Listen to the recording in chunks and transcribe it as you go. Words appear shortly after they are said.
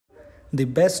The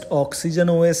best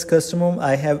OxygenOS custom ROM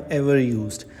I have ever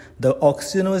used. The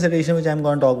OxygenOS edition which I'm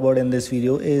going to talk about in this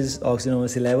video is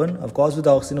OxygenOS 11. Of course, with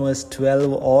OxygenOS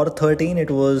 12 or 13, it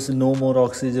was no more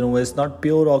OxygenOS, not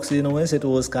pure OxygenOS. It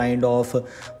was kind of,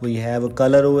 we have a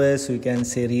color OS, we can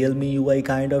say Realme UI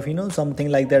kind of, something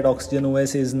like that.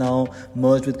 OxygenOS is now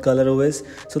merged with color OS.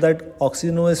 So that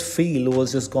OxygenOS feel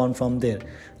was just gone from there.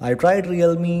 I tried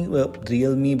Realme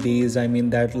based,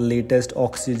 that latest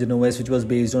OxygenOS which was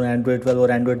based on Android 12 or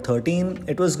Android 13.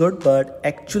 It was good, but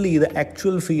actually the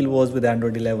actual feel was with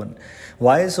Android 11.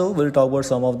 Why so? We'll talk about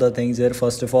some of the things here.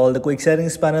 First of all, the quick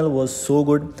settings panel was so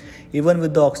good. Even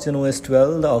with the OxygenOS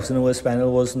 12, the OxygenOS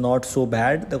panel was not so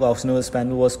bad. The OxygenOS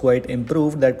panel was quite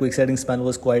improved. That quick settings panel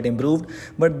was quite improved.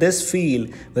 But this feel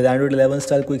with Android 11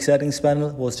 style quick settings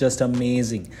panel was just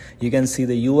amazing. You can see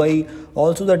the UI.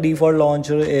 Also, the default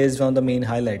launcher is one of the main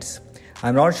highlights.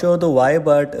 I'm not sure the why,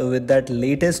 but with that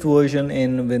latest version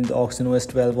with OxygenOS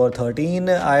 12 or 13,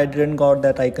 I didn't got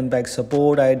that icon pack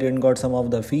support. I didn't got some of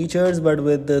the features, but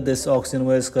with this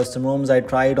OxygenOS custom ROMs, I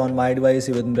tried on my device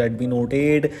with Redmi Note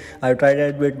 8. I tried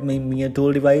it with my Mia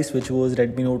Tool device, which was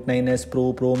Redmi Note 9s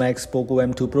Pro, Pro Max, Poco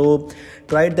M2 Pro.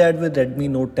 Tried that with Redmi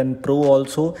Note 10 Pro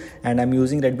also, and I'm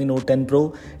using Redmi Note 10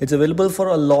 Pro. It's available for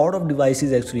a lot of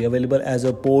devices actually, available as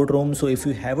a port ROM. So if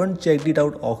you haven't checked it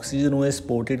out, OxygenOS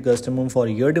ported custom ROM for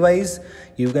your device,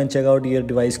 you can check out your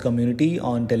device community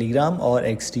on Telegram or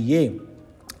XDA.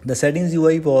 The settings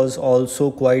UI was also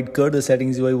quite good. The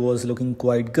settings UI was looking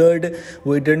quite good.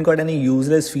 We didn't got any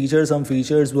useless features. Some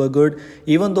features were good,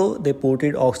 even though they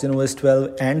ported OxygenOS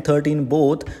 12 and 13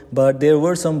 both, but there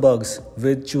were some bugs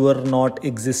which were not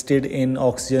existed in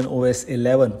OxygenOS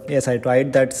 11. Yes, I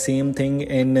tried that same thing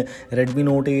in Redmi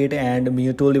Note 8 and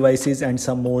Mia Tool devices and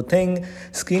some more thing.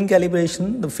 Screen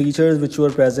calibration, the features which were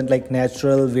present like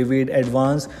natural, vivid,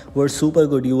 advanced were super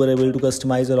good. You were able to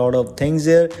customize a lot of things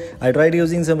there. I tried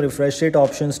using some refresh rate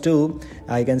options too.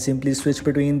 I can simply switch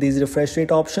between these refresh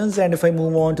rate options, and if I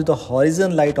move on to the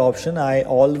horizon light option, I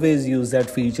always use that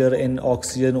feature in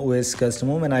OxygenOS custom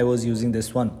ROM when I was using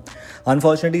this one.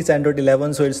 Unfortunately, it's Android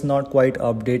 11, so it's not quite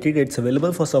updated. It's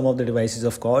available for some of the devices,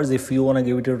 of course. If you want to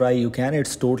give it a try, you can.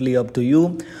 It's totally up to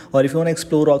you. Or if you want to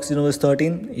explore OxygenOS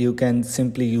 13, you can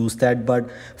simply use that. But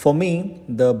for me,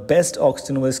 the best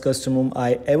OxygenOS custom ROM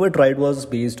I ever tried was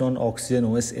based on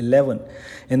OxygenOS 11.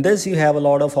 In this, you have a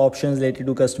lot of options related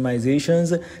to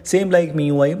customizations. Same like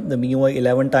MIUI. The MIUI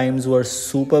 11 times were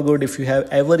super good. If you have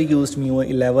ever used MIUI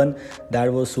 11,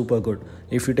 that was super good.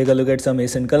 If you take a look at some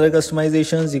recent color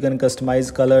customizations, you can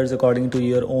customize colors according to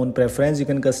your own preference. You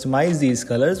can customize these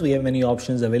colors. We have many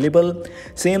options available.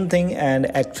 Same thing,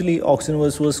 and actually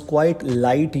OxygenOS was quite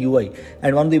light UI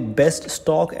and one of the best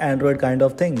stock Android kind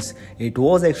of things. It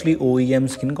was actually OEM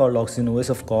skin called OxygenOS,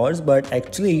 of course, but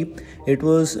actually it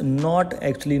was not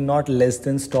less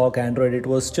than stock Android. It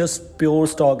was just pure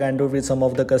stock Android with some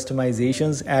of the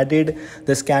customizations added.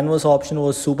 This canvas option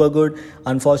was super good.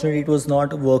 Unfortunately, it was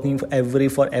not working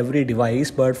for every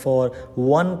device, but for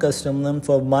one custom,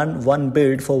 for one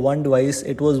build, for one device,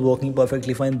 it was working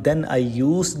perfectly fine. Then I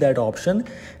used that option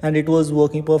and it was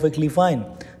working perfectly fine.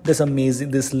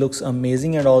 This looks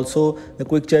amazing. And also the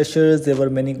quick gestures, there were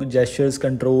many gestures,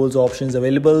 controls, options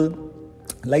available.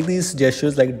 Like these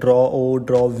gestures like draw O,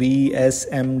 draw V, S,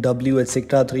 M, W,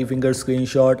 etc. 3-finger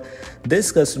screenshot.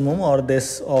 This custom ROM or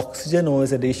this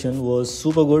OxygenOS edition was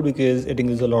super good because it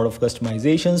includes a lot of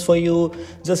customizations for you.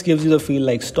 Just gives you the feel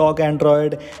like stock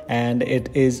Android, and it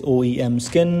is OEM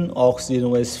skin,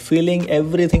 OxygenOS feeling,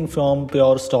 everything from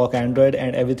pure stock Android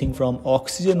and everything from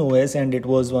OxygenOS, and it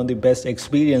was one of the best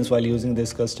experience while using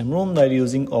this custom ROM, while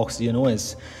using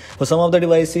OxygenOS. For some of the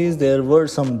devices, there were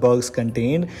some bugs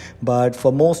contained, but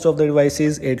for most of the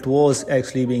devices, it was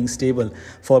actually being stable.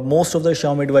 For most of the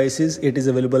Xiaomi devices, it is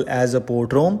available as a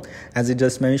port ROM. As I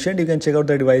just mentioned, you can check out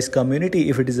the device community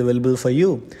if it is available for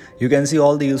you. You can see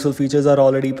all the useful features are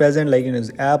already present, like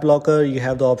app locker. You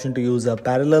have the option to use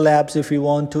parallel apps if you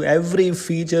want to. Every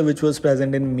feature which was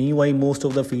present in MIUI, most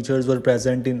of the features were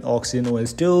present in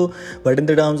OxygenOS 2. But in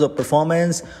the terms of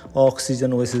performance,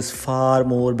 OxygenOS is far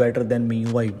more better than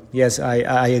MIUI. Yes,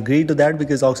 I agree to that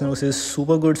because OxygenOS is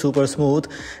super good, super smooth.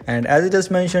 And as I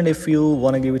just mentioned, if you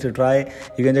want to give it a try,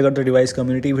 you can check out the device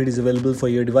community if it is available for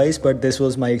your device. But this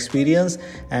was my experience,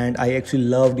 and I actually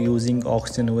loved using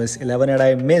OxygenOS 11, and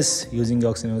I miss using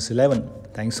OxygenOS 11.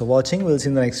 Thanks for watching. We'll see you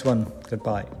in the next one.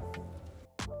 Goodbye.